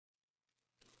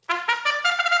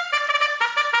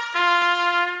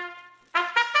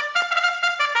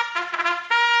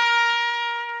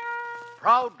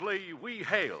Proudly we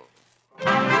hail.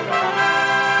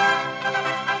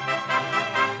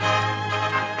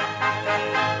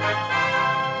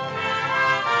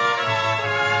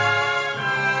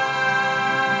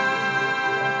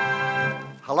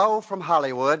 Hello from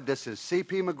Hollywood. This is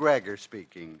C.P. McGregor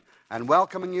speaking, and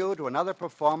welcoming you to another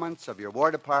performance of your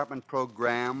War Department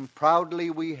program,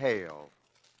 Proudly We Hail.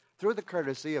 Through the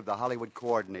courtesy of the Hollywood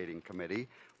Coordinating Committee,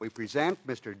 we present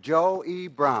Mr. Joe E.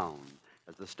 Brown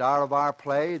as the star of our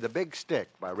play, The Big Stick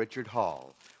by Richard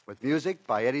Hall, with music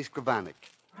by Eddie Scrivanik.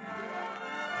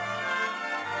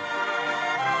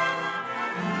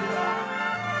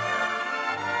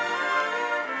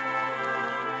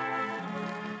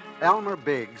 Elmer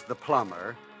Biggs, the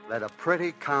plumber, led a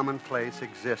pretty commonplace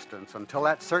existence until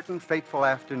that certain fateful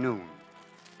afternoon.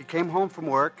 He came home from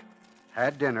work,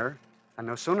 had dinner, and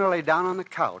no sooner lay down on the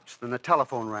couch than the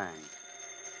telephone rang.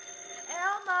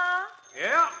 Elmer?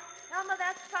 Yeah? Elmer,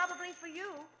 that's probably for you.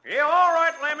 Yeah, all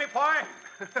right, Lammy Pie.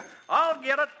 I'll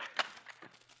get it.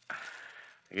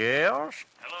 Yes?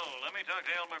 Hello, let me talk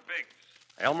to Elmer Biggs.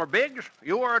 Elmer Biggs,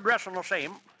 you are addressing the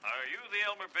same. Are you the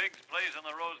Elmer Biggs plays on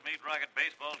the Rosemead Rocket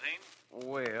baseball team?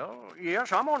 Well,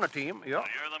 yes, I'm on the team, yeah. Well,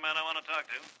 you're the man I want to talk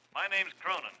to. My name's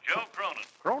Cronin, Joe Cronin.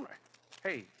 Cronin?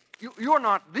 Hey, you're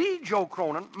not the Joe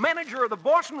Cronin, manager of the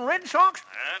Boston Red Sox?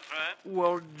 That's right.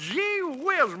 Well, gee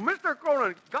whiz, Mr.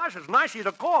 Cronin. Gosh, it's nice of you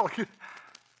to call.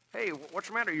 Hey, what's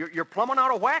the matter? You're plumbing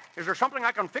out of whack? Is there something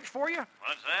I can fix for you?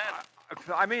 What's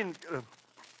that? I mean,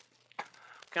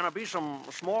 can I be some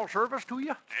small service to you?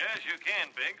 Yes, you can,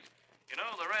 Biggs. You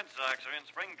know, the Red Sox are in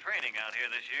spring training out here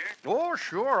this year. Oh,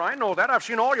 sure, I know that. I've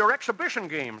seen all your exhibition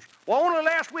games. Well, only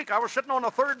last week I was sitting on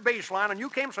the third baseline, and you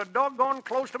came so doggone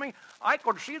close to me, I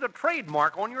could see the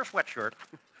trademark on your sweatshirt.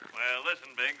 Well,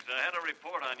 listen, Biggs, I had a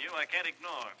report on you I can't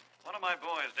ignore. One of my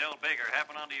boys, Del Baker,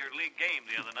 happened onto your league game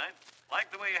the other night.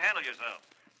 Liked the way you handled yourself.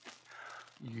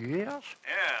 Yes?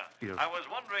 Yeah. Yes. I was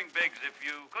wondering, Biggs, if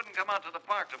you couldn't come out to the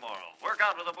park tomorrow. Work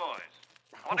out with the boys.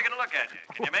 I want to get a look at you.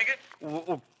 Can you make it?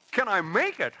 Well, can I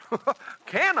make it?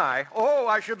 Can I? Oh,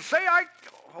 I should say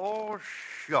Oh,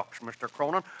 shucks, Mr.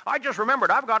 Cronin. I just remembered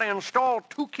I've got to install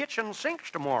 2 kitchen sinks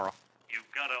tomorrow.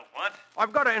 You've got a what?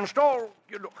 I've got to install...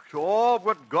 Oh,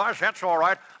 but gosh, that's all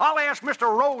right. I'll ask Mr.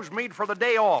 Rosemead for the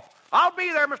day off. I'll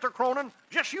be there, Mr. Cronin.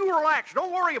 Just you relax.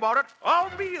 Don't worry about it. I'll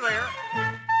be there.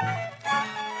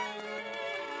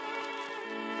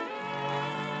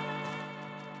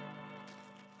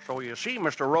 So you see,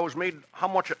 Mr. Rosemead, how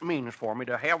much it means for me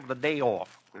to have the day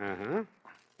off. Uh-huh.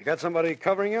 You got somebody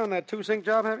covering you on that 2-sink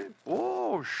job, have you?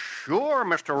 Oh, sure,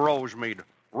 Mr. Rosemead.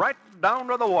 Right down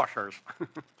to the washers.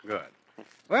 Good.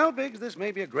 Well, Biggs, this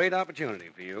may be a great opportunity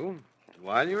for you. And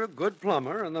while you're a good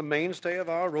plumber and the mainstay of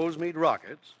our Rosemead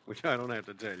Rockets, which I don't have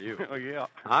to tell you, Oh, yeah.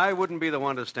 I wouldn't be the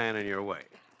one to stand in your way.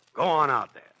 Go on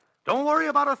out there. Don't worry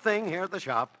about a thing here at the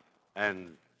shop,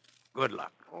 and good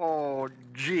luck. Oh,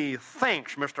 gee,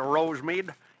 thanks, Mr.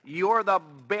 Rosemead. You're the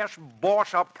best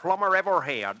boss a plumber ever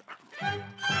had.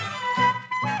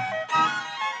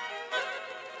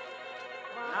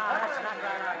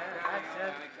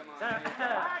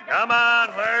 Come on,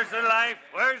 where's the life?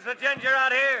 Where's the ginger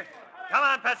out here? Come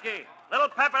on, Pesky. Little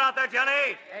pepper out there,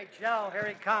 Johnny. Hey, Joe, here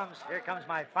he comes. Here comes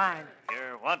my find.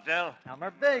 You're what, Del?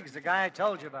 Elmer Biggs, the guy I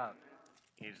told you about.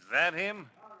 Is that him?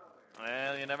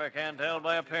 Well, you never can tell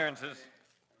by appearances.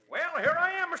 Well, here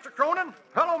I am, Mr. Cronin.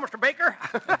 Hello, Mr. Baker.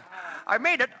 I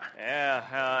made it. Yeah,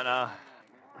 now.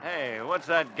 Hey, what's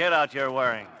that get-out you're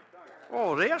wearing?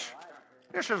 Oh, this?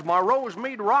 This is my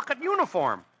Rosemead Rocket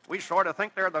uniform. We sort of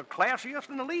think they're the classiest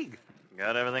in the league.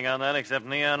 Got everything on that except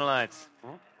neon lights.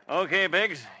 Okay,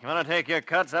 Biggs, you want to take your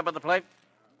cuts up at the plate?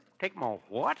 Take my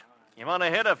what? You want to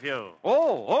hit a few?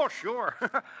 Oh, sure.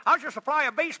 How's your supply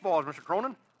of baseballs, Mr.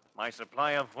 Cronin? My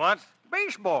supply of what?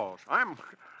 Baseballs. I'm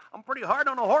pretty hard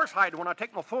on the horsehide when I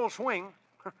take my full swing.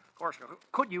 Of course, I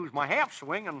could use my half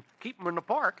swing and keep them in the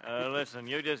park. Listen,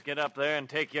 you just get up there and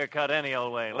take your cut any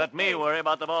old way. Let me worry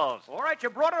about the balls. All right, you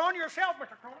brought it on yourself,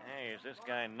 Mr. Cronin. Hey, is this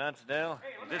guy nuts, Del?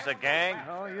 Is this a gang?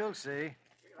 Oh, you'll see.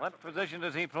 What position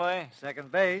does he play?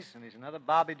 Second base, and he's another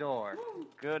Bobby Dorr.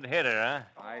 Good hitter, huh?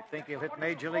 I think he'll hit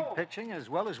Major League pitching as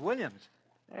well as Williams.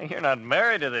 Hey, you're not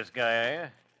married to this guy, are you?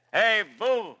 Hey,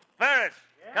 Boo, Ferris,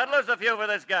 cut loose a few for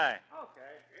this guy. Okay.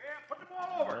 Yeah, put the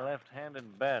ball over. A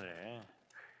left-handed batter,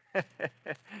 huh?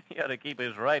 He ought to keep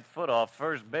his right foot off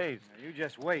first base. Now, you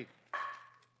just wait.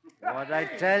 What'd I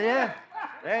tell you?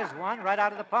 There's one right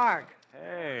out of the park.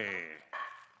 Hey,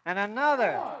 And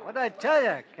another. What'd I tell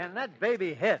you? Can that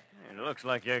baby hit? it looks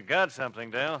like you got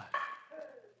something, Del.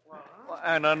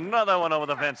 And another one over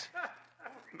the fence.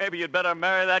 Maybe you'd better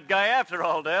marry that guy after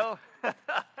all, Del.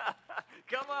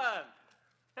 Come on.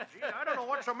 Gee, I don't know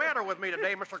what's the matter with me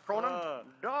today, Mr. Cronin.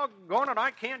 Doggone it,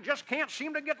 I just can't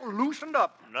seem to get loosened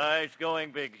up. Nice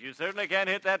going, Biggs. You certainly can't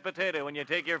hit that potato when you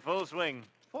take your full swing.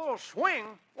 Full swing?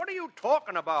 What are you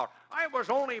talking about? I was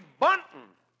only bunting.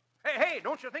 Hey,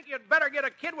 don't you think you'd better get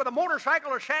a kid with a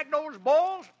motorcycle to shag those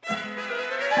balls?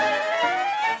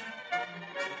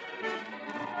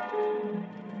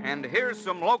 And here's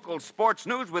some local sports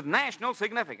news with national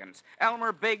significance.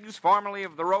 Elmer Biggs, formerly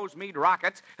of the Rosemead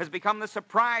Rockets, has become the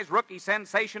surprise rookie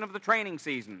sensation of the training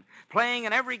season. Playing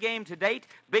in every game to date,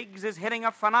 Biggs is hitting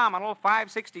a phenomenal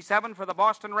 .567 for the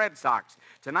Boston Red Sox.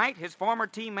 Tonight, his former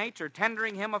teammates are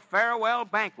tendering him a farewell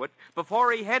banquet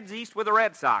before he heads east with the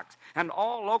Red Sox, and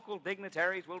all local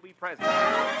dignitaries will be present.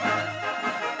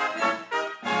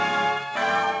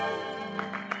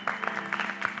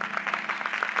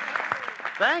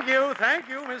 Thank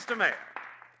you, Mr. Mayor.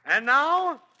 And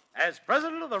now, as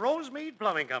president of the Rosemead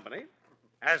Plumbing Company,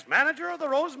 as manager of the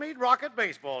Rosemead Rocket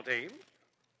baseball team,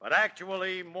 but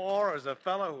actually more as a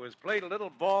fellow who has played a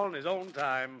little ball in his own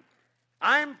time,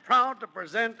 I'm proud to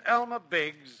present Elmer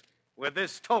Biggs with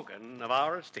this token of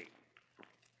our esteem.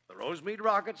 The Rosemead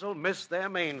Rockets will miss their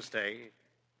mainstay,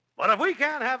 but if we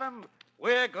can't have him,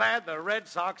 we're glad the Red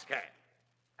Sox can.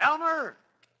 Elmer,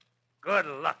 good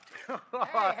luck to you.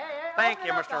 Thank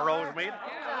you, Mr. Rosemead.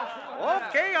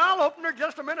 Okay, I'll open her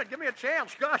just a minute. Give me a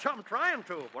chance. Gosh, I'm trying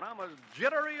to, but I'm as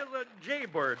jittery as a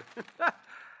jaybird.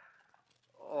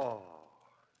 Oh,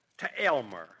 to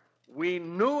Elmer. We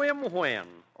knew him when?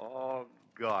 Oh,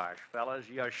 gosh, fellas,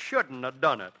 you shouldn't have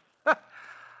done it.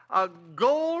 A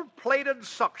gold-plated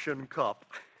suction cup.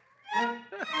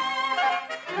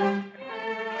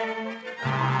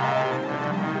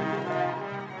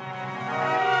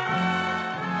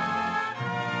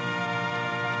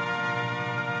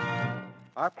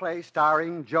 Our play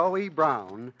starring Joey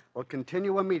Brown will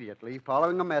continue immediately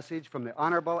following a message from the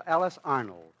Honorable Ellis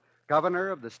Arnold, Governor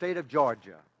of the state of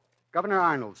Georgia. Governor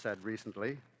Arnold said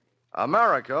recently,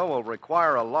 America will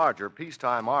require a larger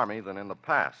peacetime army than in the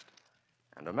past.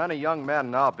 And to many young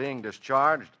men now being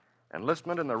discharged,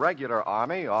 enlistment in the regular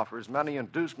army offers many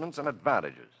inducements and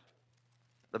advantages.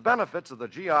 The benefits of the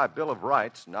GI Bill of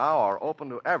Rights now are open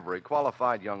to every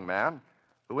qualified young man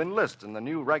who enlists in the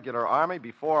new regular army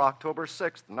before October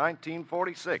 6,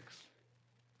 1946.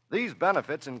 These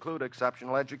benefits include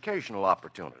exceptional educational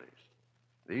opportunities.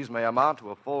 These may amount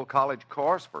to a full college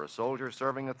course for a soldier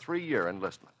serving a 3-year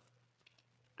enlistment.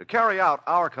 To carry out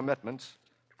our commitments,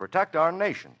 to protect our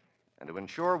nation, and to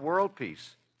ensure world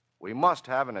peace, we must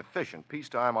have an efficient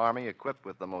peacetime army equipped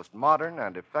with the most modern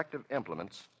and effective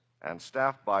implements and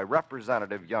staffed by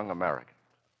representative young Americans.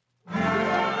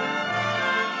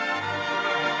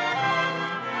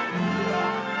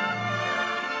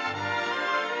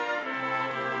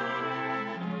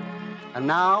 And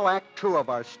now, Act 2 of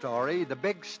our story, The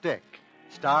Big Stick,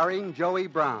 starring Joey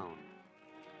Brown.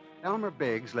 Elmer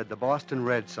Biggs led the Boston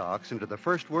Red Sox into the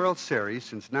first World Series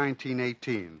since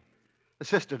 1918,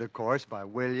 assisted, of course, by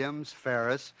Williams,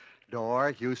 Ferris,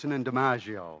 Dorr, Hewson, and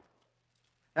DiMaggio.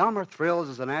 Elmer thrills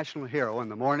as a national hero in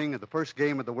the morning of the first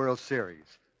game of the World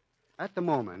Series. At the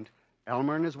moment,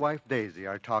 Elmer and his wife Daisy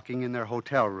are talking in their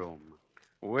hotel room.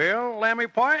 Well, Lammy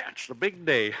Pie, it's the big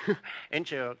day. Ain't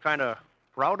you kind of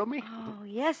proud of me? Oh,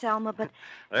 yes, Elmer, but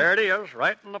There it is,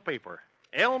 right in the paper.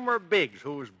 Elmer Biggs,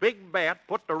 whose big bat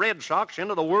put the Red Sox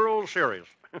into the World Series.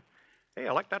 Hey,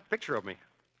 I like that picture of me.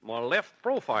 My left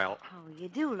profile. oh, you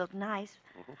do look nice.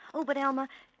 Oh, but Elmer,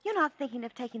 you're not thinking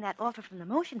of taking that offer from the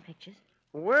motion pictures.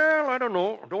 Well, I don't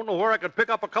know. Don't know where I could pick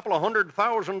up a couple of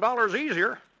 $100,000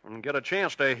 easier and get a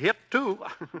chance to hit, too.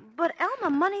 But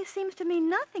Elmer, money seems to mean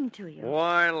nothing to you.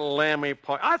 Why, Lammy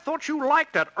Pie, I thought you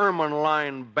liked that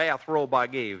ermine-lined bathrobe I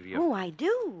gave you. Oh, I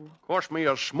do. Cost me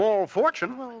a small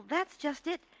fortune. Well, that's just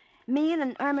it. Me in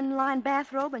an ermine-lined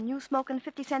bathrobe and you smoking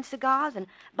 50-cent cigars and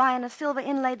buying a silver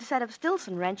inlaid set of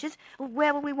Stilson wrenches.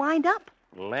 Where will we wind up?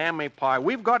 Lammy Pie,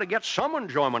 we've got to get some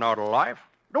enjoyment out of life.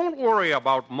 Don't worry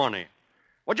about money.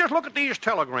 Well, just look at these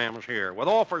telegrams here with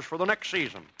offers for the next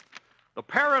season. The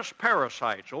Paris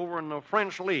Parasites over in the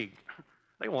French League.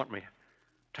 They want me.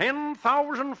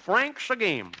 10,000 francs a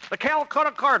game. The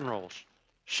Calcutta Cardinals.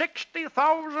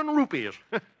 60,000 rupees.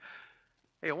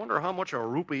 Hey, I wonder how much a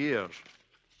rupee is.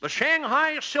 The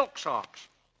Shanghai Silk Sox.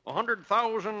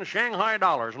 100,000 Shanghai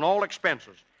dollars and all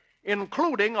expenses,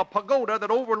 including a pagoda that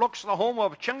overlooks the home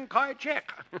of Chiang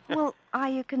Kai-shek. Well, are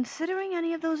you considering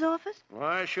any of those offers?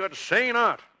 I should say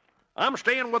not. I'm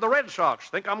staying with the Red Sox.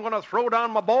 Think I'm going to throw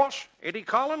down my boss, Eddie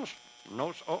Collins?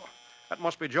 No, oh, that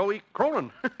must be Joey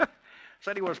Cronin.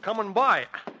 Said he was coming by.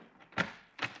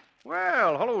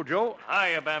 Well, hello, Joe.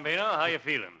 Hiya, Bambino. How you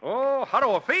feeling? Oh, how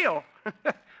do I feel?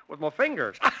 with my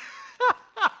fingers.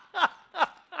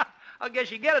 I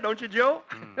guess you get it, don't you, Joe?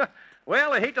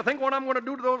 Well, I hate to think what I'm going to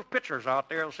do to those pitchers out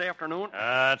there this afternoon.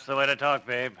 That's the way to talk,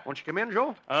 babe. Won't you come in,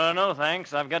 Joe? No,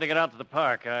 thanks. I've got to get out to the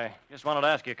park. I just wanted to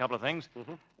ask you a couple of things.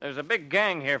 There's a big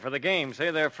gang here for the game. Say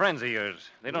they're friends of yours.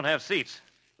 They don't have seats.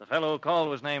 The fellow who called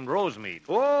was named Rosemead.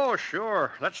 Oh,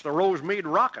 sure. That's the Rosemead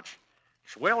Rockets.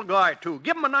 Swell guy, too.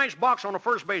 Give him a nice box on the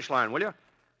first baseline, will you?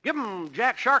 Give him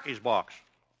Jack Sharkey's box.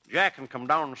 Jack can come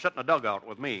down and sit in the dugout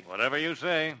with me. Whatever you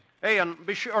say. Hey, and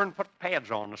be sure and put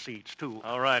pads on the seats, too.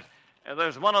 All right.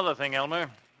 There's one other thing, Elmer.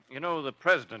 You know, the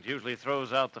president usually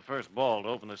throws out the first ball to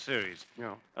open the series.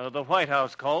 Yeah. The White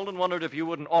House called and wondered if you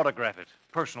wouldn't autograph it.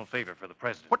 Personal favor for the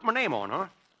president. Put my name on, huh?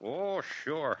 Oh,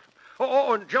 sure.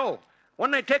 Oh, and Joe, when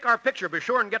they take our picture, be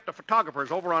sure and get the photographers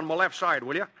over on my left side,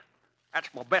 will you? That's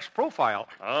my best profile.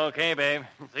 Okay, babe.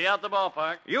 See you out the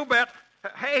ballpark. You bet.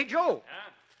 Hey, Joe.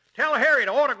 Tell Harry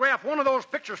to autograph one of those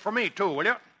pictures for me, too, will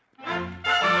you?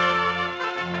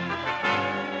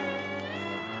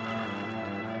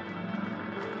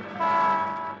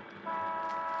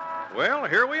 Well,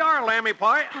 here we are, Lammy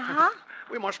Pie. Uh-huh.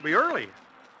 We must be early.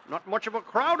 Not much of a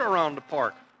crowd around the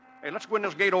park. Hey, let's go in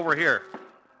this gate over here.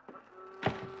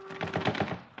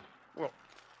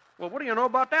 Well, what do you know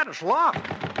about that? It's locked.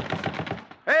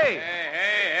 Hey!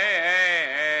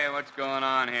 Hey, what's going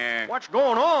on here? What's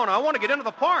going on? I want to get into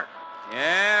the park.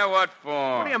 Yeah, what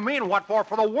for? What do you mean, what for?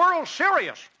 For the World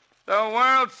Series. The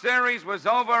World Series was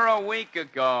over a week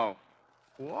ago.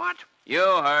 What? You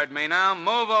heard me. Now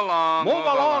move along. Move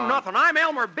along, nothing. I'm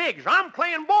Elmer Biggs. I'm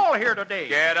playing ball here today.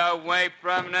 Get away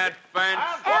from that fence.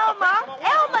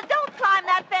 Elmer, don't climb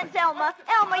that fence, Elmer.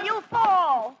 Elmer, you'll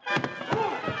fall.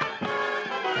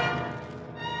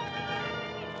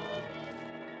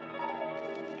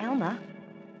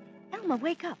 Elmer,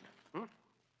 wake up.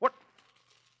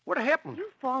 What happened?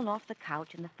 You've fallen off the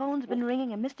couch, and the phone's been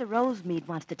ringing, and Mr. Rosemead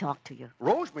wants to talk to you.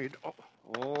 Rosemead?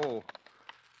 Oh.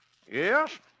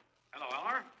 Yes? Hello,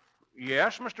 Elmer.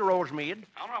 Yes, Mr. Rosemead.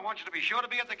 Elmer, I want you to be sure to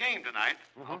be at the game tonight.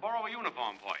 I'll borrow a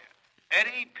uniform for you.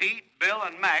 Eddie, Pete, Bill,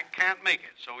 and Mac can't make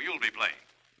it, so you'll be playing.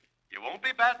 You won't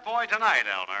be bat boy tonight,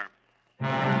 Elmer.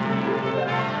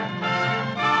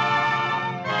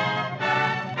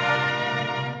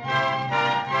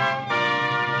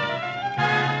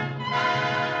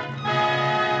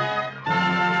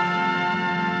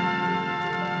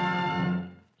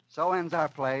 So ends our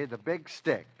play, The Big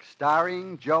Stick,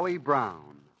 starring Joey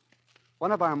Brown.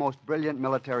 One of our most brilliant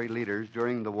military leaders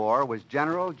during the war was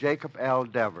General Jacob L.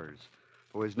 Devers,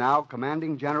 who is now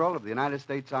commanding general of the United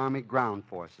States Army Ground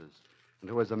Forces, and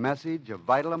who has a message of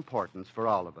vital importance for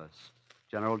all of us.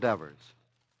 General Devers.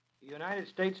 The United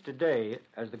States today,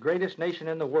 as the greatest nation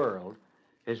in the world,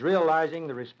 is realizing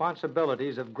the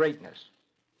responsibilities of greatness.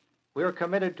 We are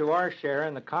committed to our share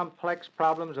in the complex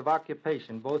problems of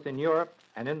occupation, both in Europe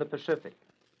and in the Pacific.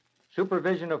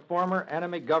 Supervision of former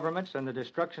enemy governments and the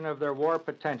destruction of their war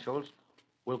potentials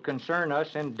will concern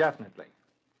us indefinitely.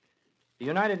 The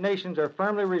United Nations are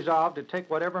firmly resolved to take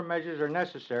whatever measures are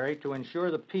necessary to ensure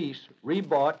the peace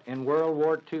rebought in World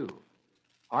War II.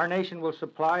 Our nation will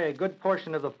supply a good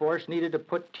portion of the force needed to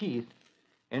put teeth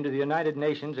into the United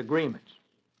Nations agreements.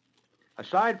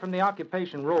 Aside from the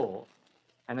occupation role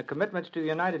and the commitments to the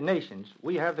United Nations,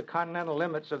 we have the continental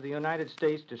limits of the United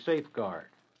States to safeguard.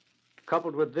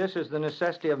 Coupled with this is the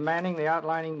necessity of manning the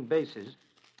outlying bases,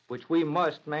 which we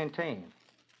must maintain.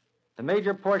 The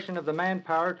major portion of the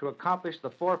manpower to accomplish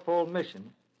the fourfold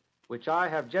mission, which I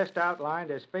have just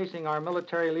outlined as facing our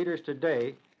military leaders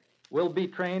today, will be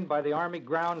trained by the Army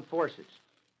Ground Forces.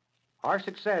 Our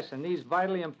success in these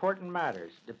vitally important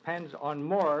matters depends on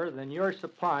more than your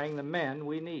supplying the men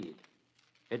we need.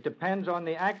 It depends on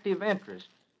the active interest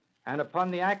and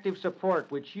upon the active support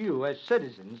which you, as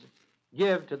citizens,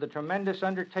 give to the tremendous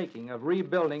undertaking of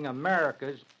rebuilding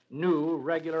America's new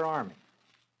regular army.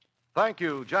 Thank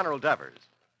you, General Devers.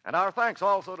 And our thanks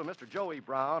also to Mr. Joey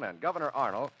Brown and Governor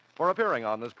Arnold for appearing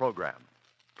on this program.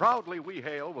 Proudly We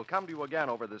Hail will come to you again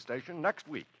over this station next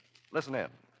week. Listen in.